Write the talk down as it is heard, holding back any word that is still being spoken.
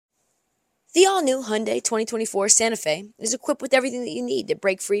The all-new Hyundai 2024 Santa Fe is equipped with everything that you need to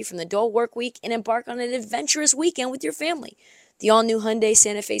break free from the dull work week and embark on an adventurous weekend with your family. The all-new Hyundai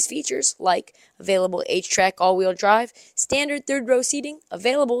Santa Fe's features, like available H-Track all-wheel drive, standard third-row seating,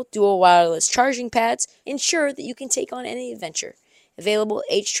 available dual wireless charging pads, ensure that you can take on any adventure. Available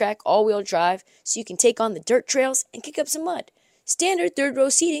H-Track all-wheel drive so you can take on the dirt trails and kick up some mud. Standard third-row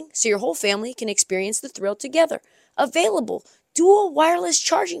seating so your whole family can experience the thrill together. Available dual wireless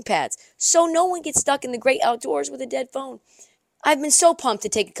charging pads so no one gets stuck in the great outdoors with a dead phone. I've been so pumped to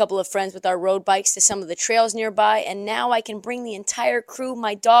take a couple of friends with our road bikes to some of the trails nearby, and now I can bring the entire crew,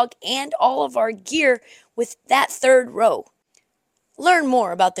 my dog, and all of our gear with that third row. Learn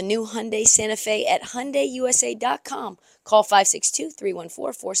more about the new Hyundai Santa Fe at HyundaiUSA.com. Call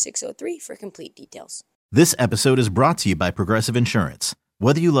 562-314-4603 for complete details. This episode is brought to you by Progressive Insurance.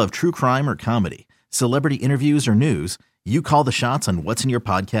 Whether you love true crime or comedy, celebrity interviews or news, you call the shots on what's in your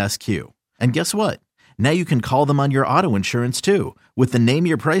podcast queue. And guess what? Now you can call them on your auto insurance too with the Name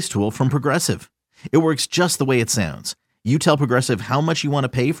Your Price tool from Progressive. It works just the way it sounds. You tell Progressive how much you want to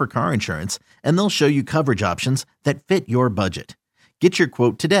pay for car insurance, and they'll show you coverage options that fit your budget. Get your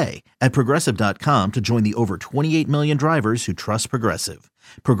quote today at Progressive.com to join the over 28 million drivers who trust Progressive.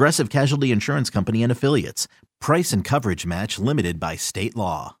 Progressive Casualty Insurance Company and Affiliates. Price and coverage match limited by state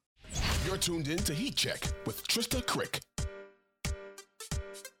law. You're tuned in to Heat Check with Trista Crick.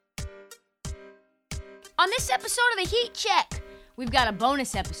 On this episode of the Heat Check, we've got a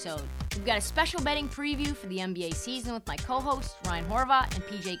bonus episode. We've got a special betting preview for the NBA season with my co-hosts Ryan Horvath and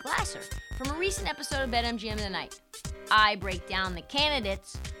PJ Glasser from a recent episode of BetMGM Tonight. I break down the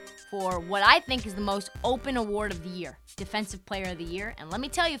candidates for what I think is the most open award of the year, Defensive Player of the Year. And let me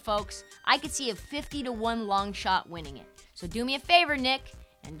tell you, folks, I could see a 50-1 long shot winning it. So do me a favor, Nick,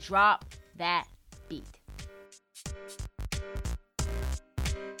 and drop that beat.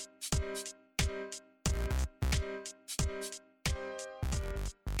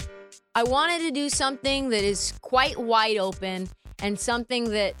 I wanted to do something that is quite wide open and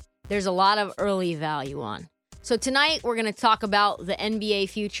something that there's a lot of early value on. So tonight we're going to talk about the NBA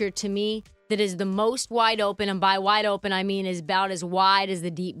future, to me, that is the most wide open. And by wide open, I mean is about as wide as the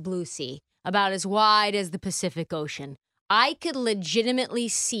deep blue sea, about as wide as the Pacific Ocean. I could legitimately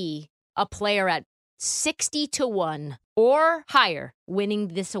see a player at 60-1 or higher winning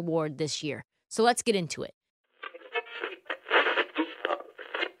this award this year. So let's get into it.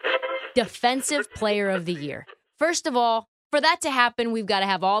 Defensive Player of the Year. First of all, for that to happen, we've got to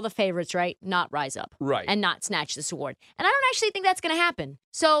have all the favorites, right? Not rise up. Right. And not snatch this award. And I don't actually think that's going to happen.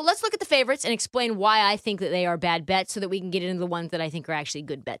 So let's look at the favorites and explain why I think that they are bad bets so that we can get into the ones that I think are actually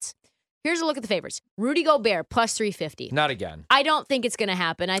good bets. Here's a look at the favorites. Rudy Gobert, plus 350. Not again. I don't think it's going to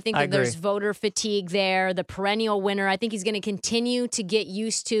happen. I think that there's voter fatigue there, the perennial winner. I think he's going to continue to get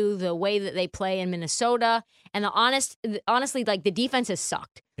used to the way that they play in Minnesota. And honestly, like, the defense has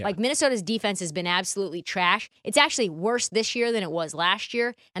sucked. Yeah. Like, Minnesota's defense has been absolutely trash. It's actually worse this year than it was last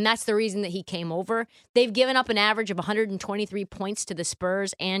year, and that's the reason that he came over. They've given up an average of 123 points to the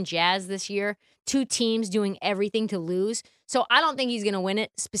Spurs and Jazz this year. Two teams doing everything to lose. So I don't think he's going to win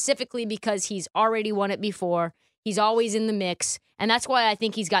it, specifically because he's already won it before. He's always in the mix, and that's why I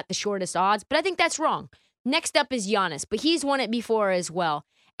think he's got the shortest odds. But I think that's wrong. Next up is Giannis, but he's won it before as well.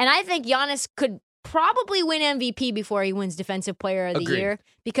 And I think Giannis could probably win MVP before he wins Defensive Player of the Year,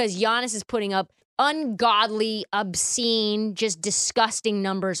 because Giannis is putting up ungodly, obscene, just disgusting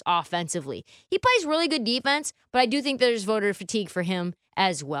numbers offensively. He plays really good defense, but I do think there's voter fatigue for him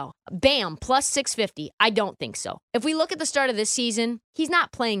as well. Bam, plus 650. I don't think so. If we look at the start of this season, he's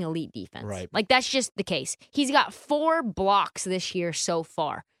not playing elite defense. Right. Like, that's just the case. He's got 4 blocks this year so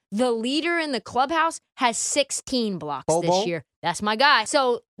far. The leader in the clubhouse has 16 blocks this year. That's my guy.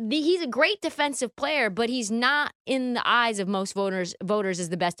 So he's a great defensive player, but he's not, in the eyes of most voters as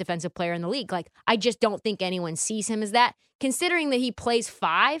the best defensive player in the league. Like, I just don't think anyone sees him as that, considering that he plays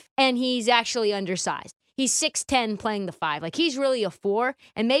 5 and he's actually undersized. He's 6'10" playing the 5. Like, he's really a 4.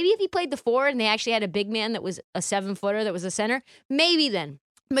 And maybe if he played the 4 and they actually had a big man that was a 7-footer that was a center, maybe then.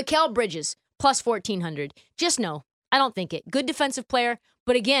 Mikal Bridges, plus 1,400. Just no, I don't think it. Good defensive player.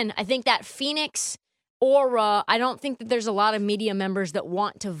 But again, I think that Phoenix aura, I don't think that there's a lot of media members that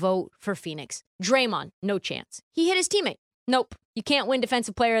want to vote for Phoenix. Draymond, no chance. He hit his teammate. Nope. You can't win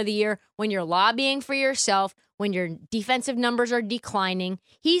Defensive Player of the Year when you're lobbying for yourself, when your defensive numbers are declining.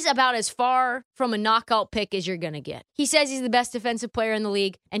 He's about as far from a knockout pick as you're going to get. He says he's the best defensive player in the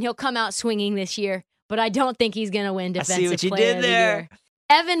league, and he'll come out swinging this year, but I don't think he's going to win Defensive Player of the Year.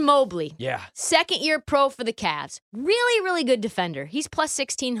 Evan Mobley. Yeah. Second-year pro for the Cavs. Really, really good defender. He's plus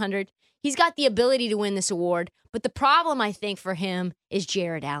 1,600. He's got the ability to win this award, but the problem, I think, for him is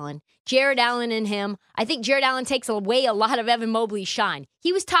Jared Allen. Jared Allen and him, I think Jared Allen takes away a lot of Evan Mobley's shine.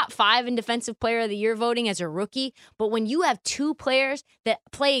 He was top 5 in Defensive Player of the Year voting as a rookie, but when you have two players that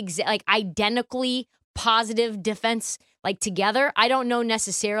play identically positive defense together, I don't know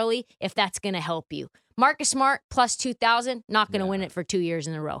necessarily if that's going to help you. Marcus Smart plus 2,000, not going to win it for 2 years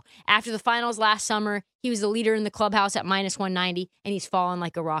in a row. After the finals last summer, he was the leader in the clubhouse at minus 190, and he's fallen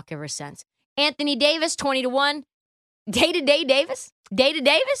like a rock ever since. Anthony Davis, 20-1. Day-to-day Davis?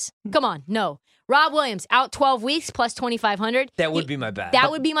 Day-to-Davis? Come on, no. Rob Williams, out 12 weeks, plus 2,500. That would be my bet.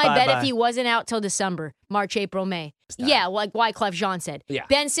 That would be my bet if he wasn't out till December, March, April, May. Stop. Yeah, like Wyclef Jean said. Yeah.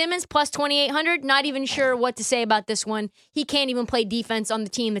 Ben Simmons, plus 2,800. Not even sure what to say about this one. He can't even play defense on the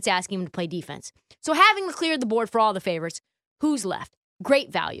team that's asking him to play defense. So having cleared the board for all the favorites, who's left?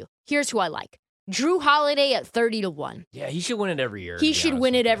 Great value. Here's who I like. Drew Holiday at 30-1. Yeah, he should win it every year. He should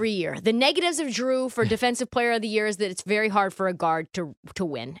win it every year. The negatives of Drew for Defensive Player of the Year is that it's very hard for a guard to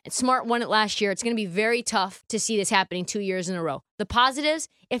win. Smart won it last year. It's going to be very tough to see this happening 2 years in a row. The positives,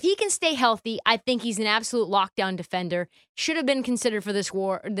 if he can stay healthy, I think he's an absolute lockdown defender. Should have been considered for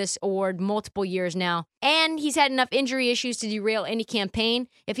this award multiple years now. And he's had enough injury issues to derail any campaign.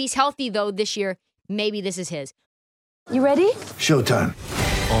 If he's healthy, though, this year, maybe this is his. You ready? Showtime.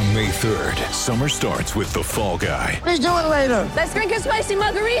 On May 3rd, summer starts with The Fall Guy. Let's do it later. Let's drink a spicy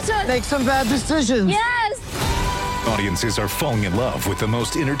margarita. Make some bad decisions. Yes. Audiences are falling in love with the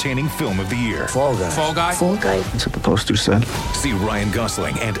most entertaining film of the year. Fall Guy. Fall Guy? Fall guy. That's what the poster said. See Ryan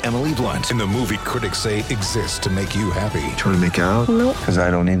Gosling and Emily Blunt in the movie critics say exists to make you happy. Trying to make it out? Nope. Because I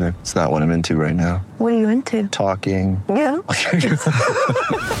don't either. It's not what I'm into right now. What are you into? Talking. Yeah.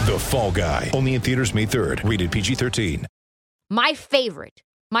 The Fall Guy. Only in theaters May 3rd. Rated PG-13. My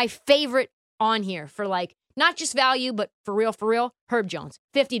favorite on here for not just value, but for real, Herb Jones,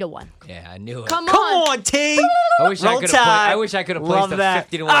 50-1. Yeah, I knew it. Come Come on. on, T. I wish I could have placed Love a that.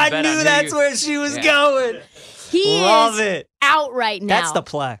 50-1 I bet. knew that's where she was going. He Love is it. out right now. That's the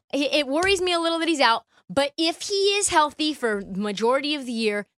play. It worries me a little that he's out, but if he is healthy for the majority of the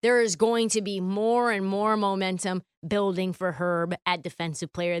year, there is going to be more and more momentum building for Herb at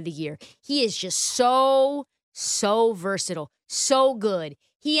Defensive Player of the Year. He is just so versatile, so good.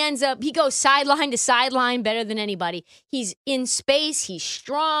 He goes sideline to sideline better than anybody. He's in space. He's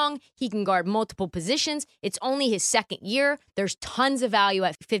strong. He can guard multiple positions. It's only his second year. There's tons of value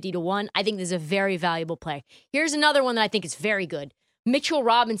at 50-1. I think this is a very valuable play. Here's another one that I think is very good. Mitchell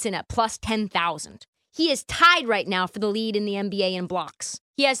Robinson at plus 10,000. He is tied right now for the lead in the NBA in blocks.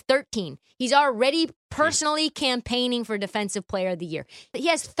 He has 13. He's already personally campaigning for Defensive Player of the Year. He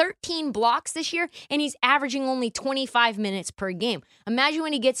has 13 blocks this year, and he's averaging only 25 minutes per game. Imagine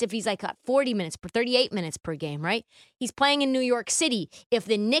when if he's got 40 minutes per 38 minutes per game, right? He's playing in New York City. If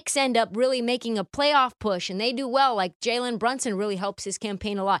the Knicks end up really making a playoff push and they do well, Jalen Brunson really helps his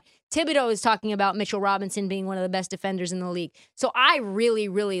campaign a lot. Thibodeau is talking about Mitchell Robinson being one of the best defenders in the league. So I really,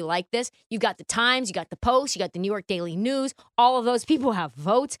 really like this. You got the Times, you got the Post, you got the New York Daily News. All of those people have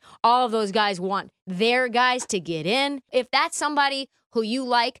votes. All of those guys want their guys to get in. If that's somebody who you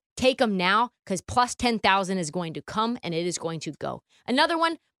like, take them now because plus 10,000 is going to come and it is going to go. Another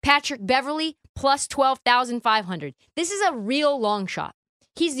one, Patrick Beverley, plus 12,500. This is a real long shot.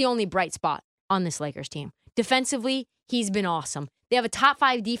 He's the only bright spot on this Lakers team. Defensively, he's been awesome. They have a top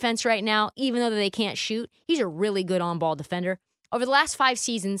 5 defense right now, even though they can't shoot. He's a really good on-ball defender. Over the last 5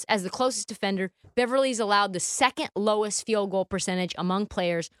 seasons, as the closest defender, Beverly's allowed the second lowest field goal percentage among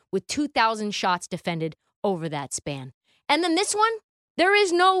players with 2,000 shots defended over that span. And then this one, there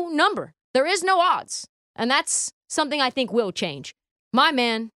is no number. There is no odds. And that's something I think will change. My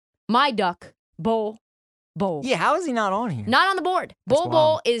man, my duck, Bol Bol. Yeah, how is he not on here? Not on the board. That's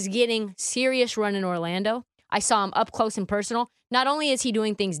Bol is getting serious run in Orlando. I saw him up close and personal. Not only is he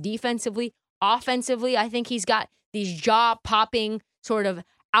doing things defensively, offensively, I think he's got these jaw-popping, sort of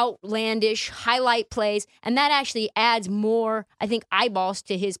outlandish highlight plays, and that actually adds more, I think, eyeballs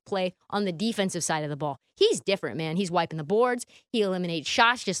to his play on the defensive side of the ball. He's different, man. He's wiping the boards. He eliminates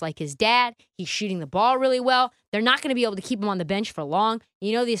shots just like his dad. He's shooting the ball really well. They're not going to be able to keep him on the bench for long.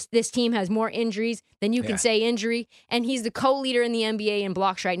 You know, this team has more injuries than you can say injury, and he's the co-leader in the NBA in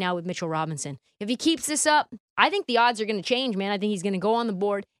blocks right now with Mitchell Robinson. If he keeps this up, I think the odds are going to change, man. I think he's going to go on the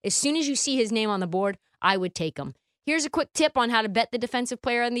board. As soon as you see his name on the board, I would take him. Here's a quick tip on how to bet the Defensive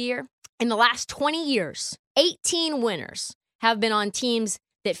Player of the Year. In the last 20 years, 18 winners have been on teams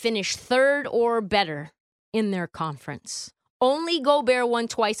that finished third or better in their conference. Only Gobert won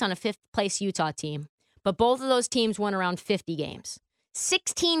twice on a fifth-place Utah team, but both of those teams won around 50 games.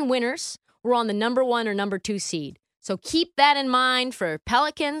 16 winners were on the number 1 or number 2 seed. So keep that in mind for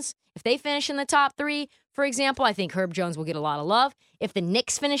Pelicans If they finish in the top 3, for example, I think Herb Jones will get a lot of love. If the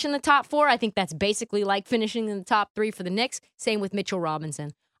Knicks finish in the top 4, I think that's basically like finishing in the top 3 for the Knicks. Same with Mitchell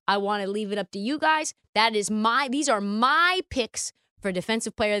Robinson. I want to leave it up to you guys. These are my picks for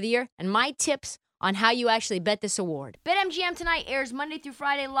Defensive Player of the Year and my tips on how you actually bet this award. BetMGM Tonight airs Monday through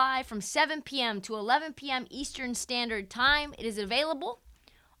Friday live from 7 p.m. to 11 p.m. Eastern Standard Time. It is available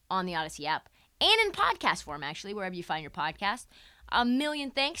on the Odyssey app and in podcast form, actually, wherever you find your podcast. A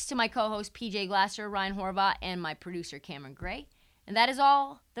million thanks to my co-host PJ Glasser, Ryan Horvath, and my producer Cameron Gray. And that is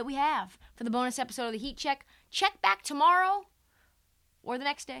all that we have for the bonus episode of the Heat Check. Check back tomorrow or the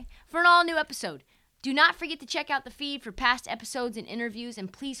next day for an all-new episode. Do not forget to check out the feed for past episodes and interviews,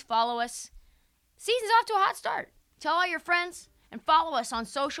 and please follow us. Season's off to a hot start. Tell all your friends and follow us on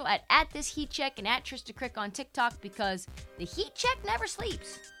social at ThisHeatCheck and at Trista Crick on TikTok, because the Heat Check never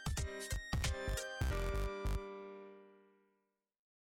sleeps.